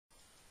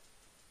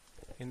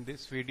In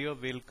this video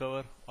we'll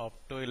cover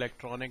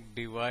optoelectronic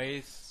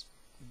device,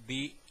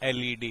 the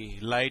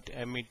LED, light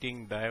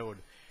emitting diode.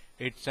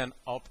 It's an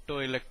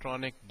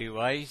optoelectronic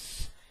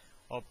device.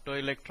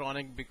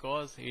 Optoelectronic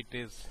because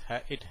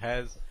it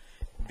has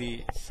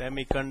the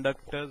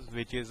semiconductors,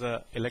 which is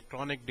a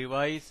electronic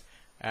device,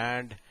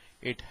 and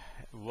it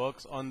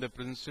works on the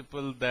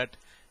principle that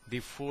the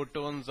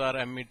photons are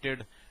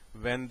emitted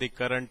when the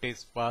current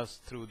is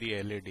passed through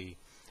the LED.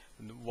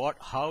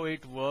 How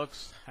it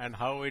works and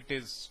how it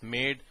is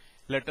made,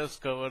 let us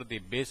cover the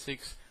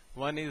basics.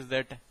 One is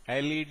that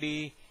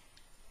LED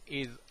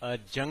is a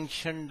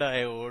junction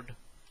diode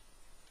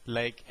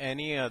like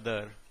any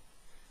other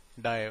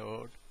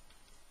diode,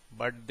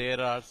 but there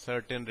are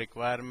certain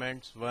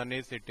requirements. One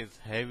is it is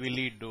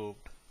heavily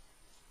doped.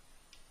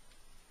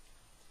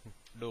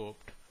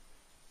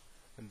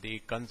 The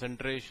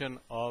concentration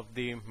of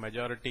the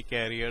majority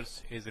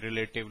carriers is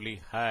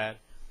relatively higher,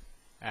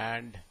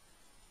 and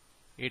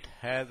it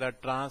has a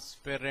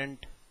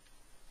transparent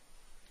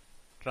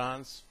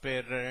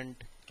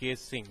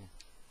casing.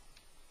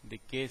 The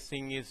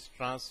casing is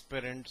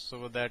transparent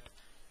so that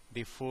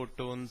the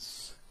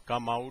photons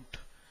come out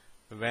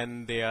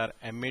when they are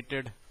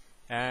emitted,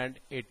 and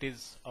it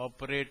is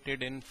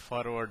operated in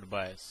forward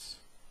bias.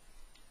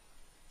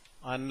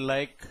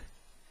 Unlike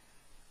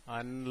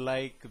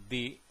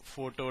the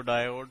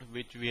photodiode,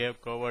 which we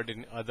have covered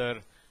in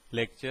other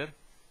lecture,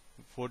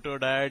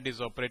 photodiode is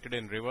operated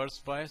in reverse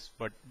bias,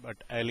 but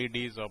LED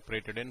is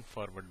operated in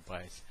forward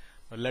bias.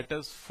 Let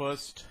us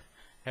first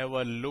have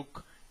a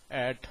look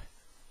at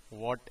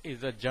what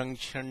is a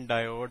junction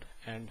diode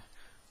and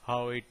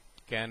how it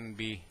can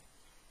be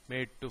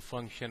made to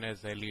function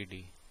as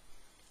LED.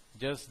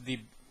 Just the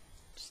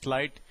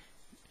slightly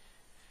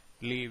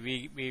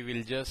we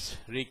will just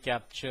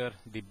recapture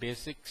the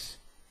basics.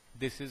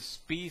 This is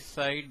P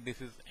side,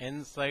 this is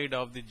N side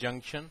of the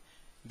junction,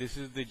 this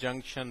is the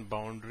junction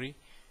boundary,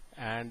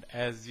 and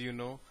as you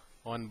know,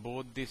 on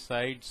both the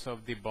sides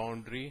of the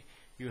boundary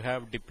you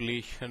have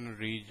depletion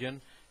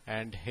region,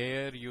 and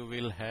here you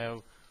will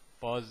have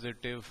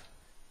positive,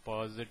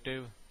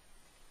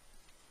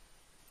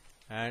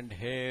 and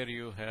here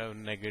you have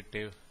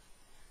negative.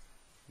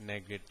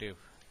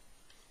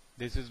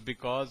 This is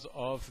because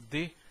of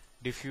the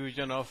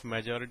diffusion of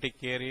majority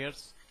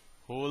carriers.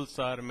 Holes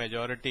are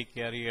majority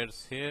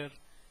carriers here,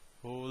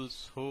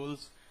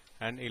 holes,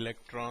 and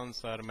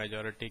electrons are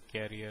majority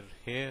carrier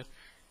here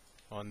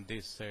on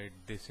this side.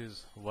 This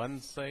is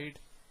one side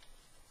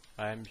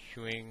I am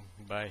showing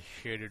by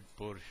shaded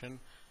portion,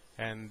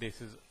 and this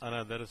is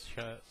another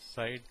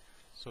side,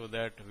 so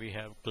that we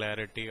have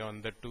clarity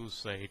on the two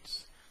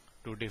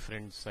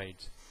different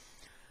sides.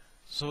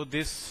 So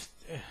this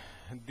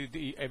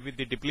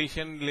the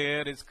depletion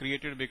layer is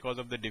created because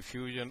of the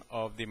diffusion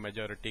of the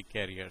majority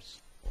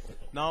carriers.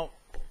 Now,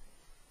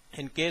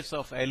 in case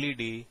of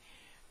LED,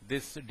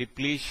 this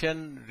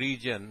depletion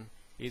region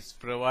is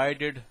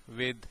provided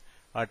with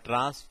a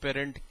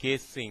transparent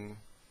casing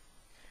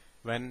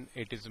when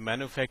it is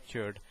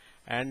manufactured,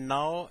 and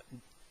now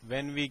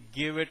when we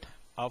give it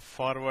a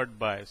forward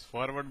bias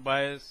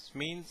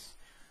means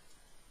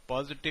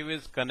positive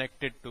is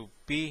connected to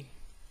P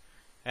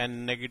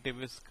and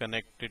negative is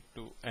connected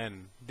to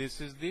N.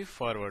 This is the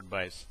forward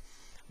bias.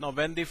 Now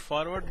when the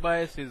forward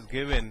bias is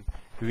given,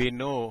 we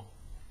know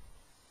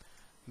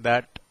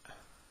that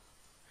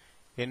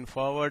in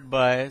forward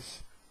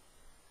bias,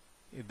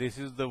 this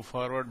is the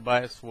forward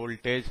bias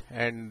voltage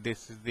and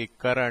this is the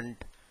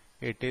current.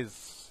 It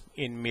is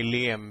in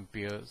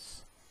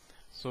milliamperes.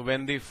 So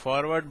when the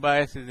forward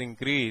bias is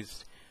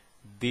increased,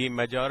 the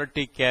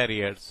majority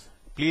carriers,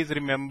 please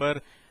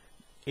remember,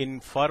 in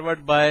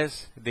forward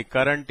bias the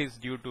current is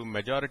due to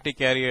majority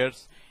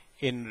carriers,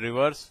 in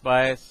reverse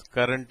bias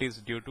current is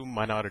due to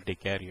minority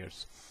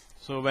carriers.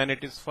 So when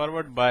it is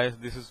forward bias,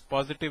 this is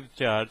positive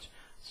charge,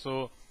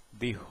 so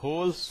the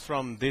holes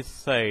from this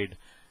side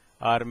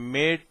are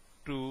made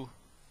to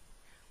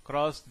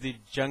cross the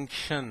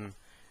junction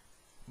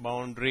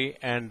boundary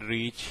and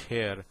reach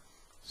here.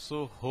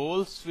 So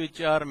holes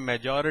which are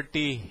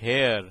majority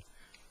here,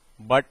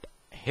 but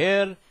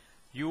here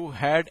you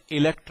had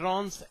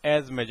electrons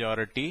as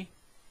majority,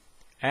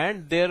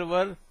 and there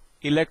were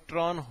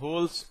electron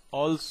holes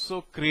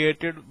also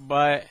created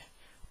by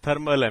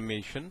thermal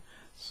emission.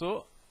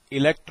 So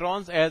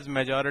electrons as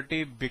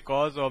majority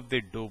because of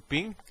the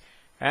doping,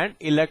 and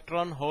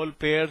electron hole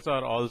pairs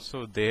are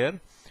also there.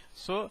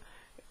 So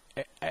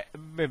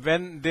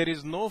when there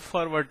is no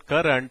forward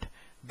current,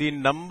 the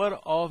number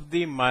of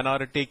the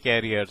minority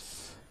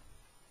carriers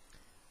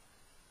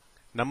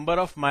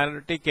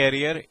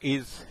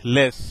is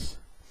less,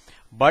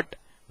 but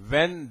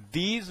when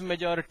these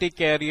majority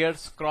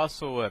carriers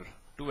cross over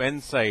to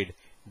N side,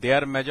 they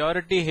are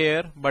majority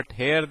here, but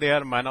here they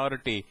are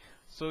minority.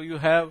 So you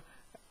have,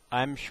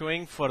 I am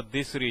showing for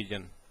this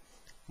region,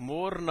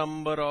 more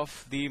number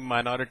of the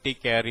minority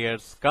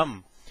carriers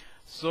come.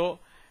 So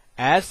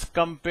as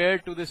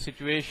compared to the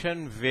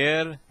situation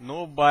where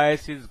no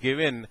bias is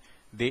given,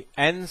 the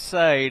N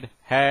side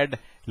had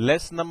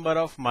less number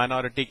of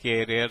minority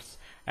carriers,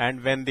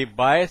 and when the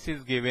bias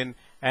is given,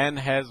 N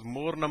has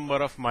more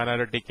number of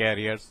minority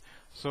carriers,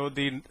 so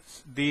the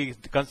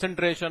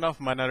concentration of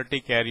minority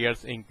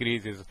carriers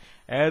increases.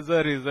 As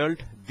a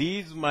result,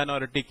 these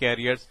minority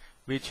carriers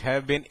which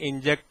have been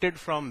injected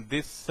from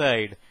this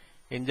side,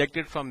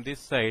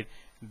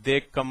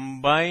 they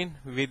combine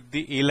with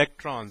the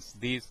electrons.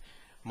 These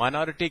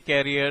minority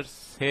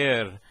carriers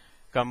here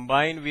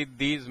combine with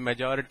these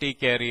majority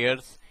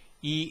carriers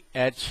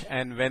EH,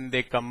 and when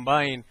they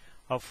combine,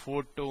 a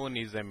photon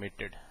is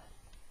emitted.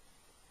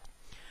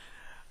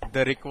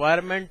 The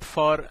requirement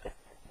for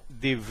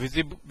the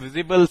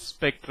visible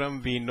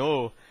spectrum, we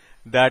know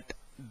that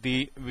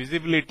the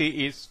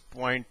visibility is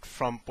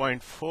from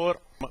 0.4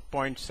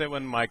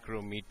 0.7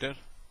 micrometer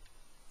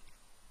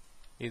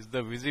is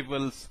the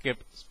visible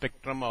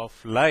spectrum of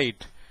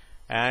light,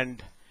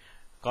 and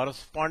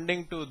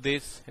corresponding to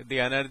this, the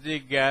energy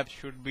gap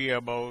should be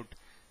about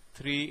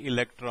 3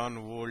 electron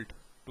volt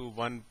to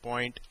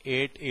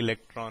 1.8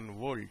 electron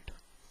volt.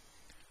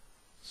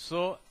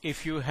 So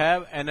if you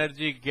have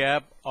energy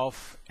gap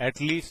of at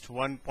least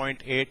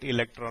 1.8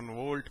 electron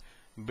volt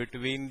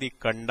between the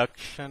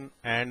conduction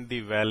and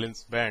the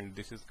valence band,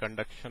 this is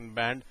conduction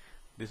band,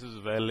 this is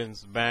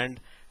valence band,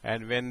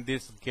 and when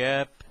this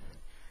gap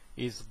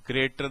is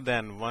greater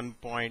than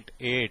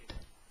 1.8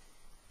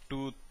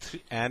 to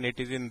 3, and it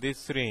is in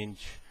this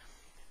range,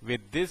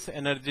 with this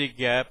energy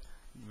gap,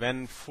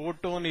 when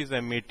photon is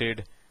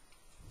emitted,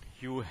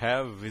 you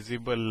have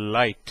visible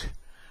light.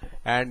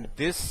 And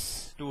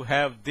this, to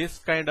have this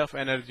kind of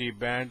energy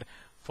band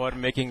for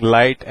making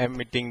light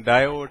emitting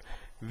diode,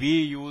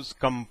 we use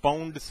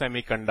compound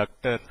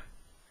semiconductor,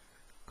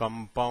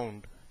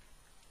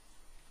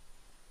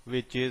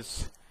 which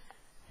is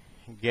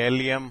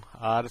gallium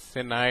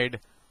arsenide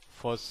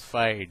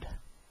phosphide.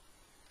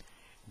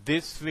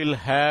 This will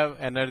have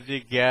energy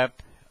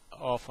gap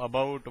of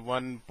about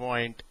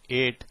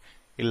 1.8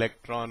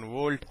 electron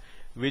volt,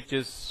 which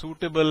is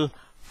suitable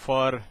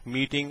for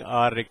meeting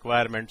our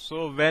requirement.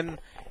 So when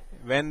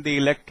the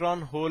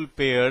electron hole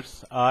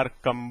pairs are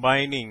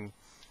combining,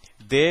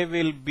 they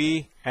will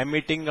be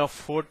emitting a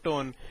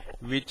photon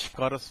which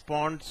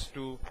corresponds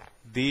to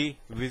the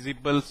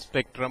visible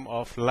spectrum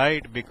of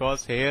light,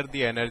 because here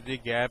the energy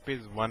gap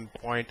is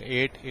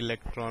 1.8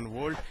 electron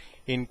volt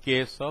in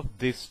case of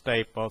this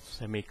type of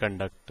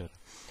semiconductor.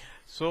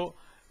 So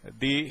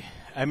the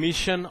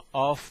emission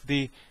of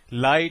the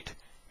light,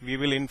 we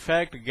will in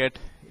fact get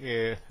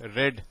a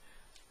red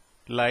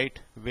light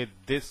with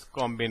this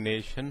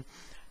combination,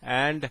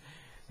 and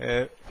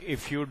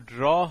if you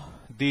draw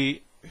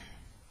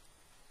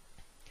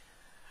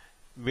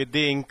with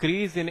the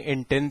increase in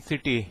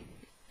intensity,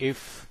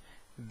 if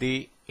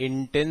the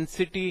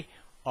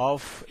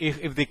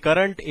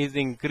current is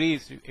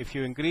increased, if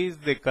you increase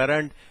the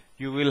current,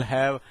 you will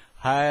have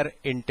higher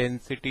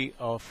intensity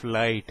of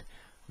light.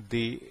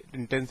 The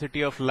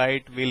intensity of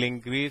light will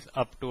increase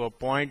up to a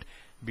point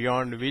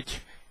beyond which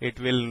it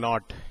will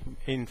not.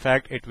 In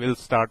fact, it will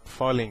start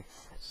falling.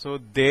 So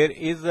there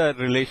is a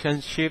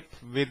relationship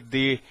with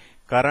the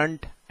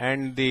current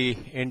and the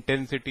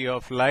intensity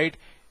of light,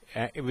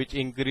 which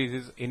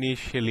increases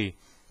initially.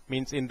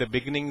 Means in the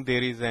beginning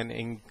there is an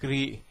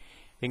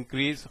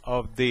increase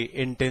of the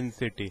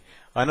intensity.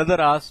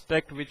 Another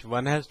aspect which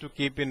one has to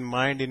keep in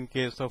mind in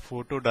case of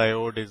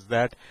photodiode is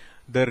that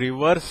the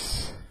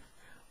reverse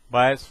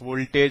bias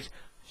voltage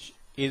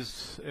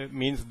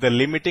means the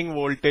limiting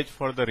voltage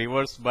for the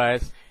reverse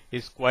bias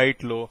is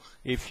quite low.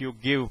 If you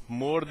give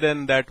more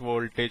than that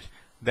voltage,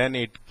 then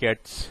it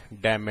gets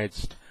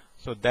damaged.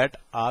 So that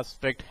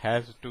aspect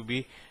has to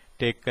be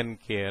taken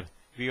care.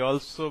 We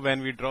also,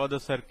 when we draw the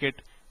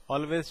circuit,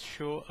 always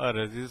show a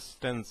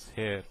resistance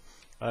here.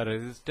 A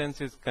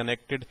resistance is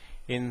connected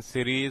in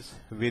series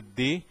with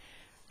the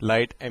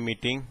light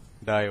emitting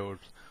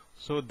diodes.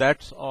 So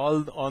that's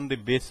all on the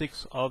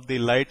basics of the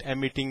light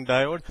emitting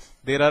diode.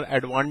 There are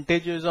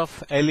advantages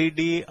of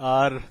LED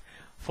are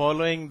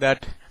following,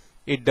 that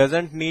it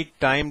doesn't need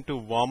time to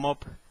warm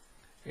up.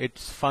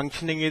 Its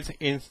functioning is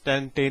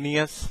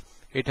instantaneous.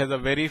 It has a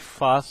very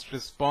fast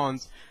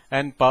response,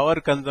 and power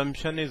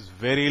consumption is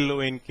very low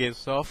in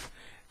case of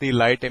the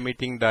light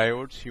emitting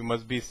diodes. You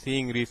must be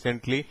seeing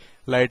recently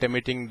light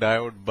emitting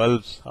diode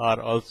bulbs are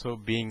also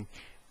being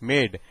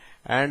made,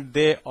 and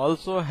they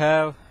also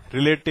have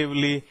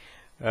relatively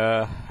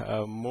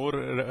more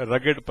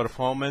rugged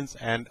performance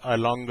and a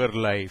longer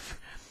life.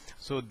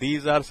 So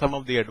these are some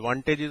of the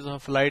advantages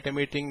of light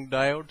emitting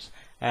diodes,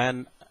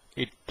 and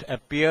it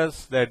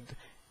appears that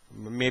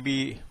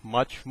maybe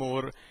much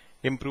more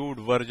improved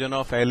version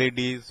of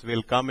LEDs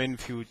will come in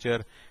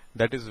future.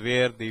 That is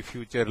where the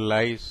future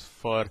lies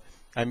for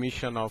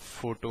emission of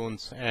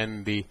photons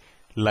and the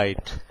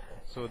light.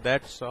 So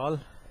that's all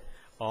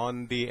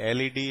on the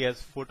LED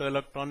as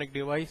photoelectronic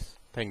device.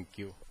 Thank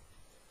you.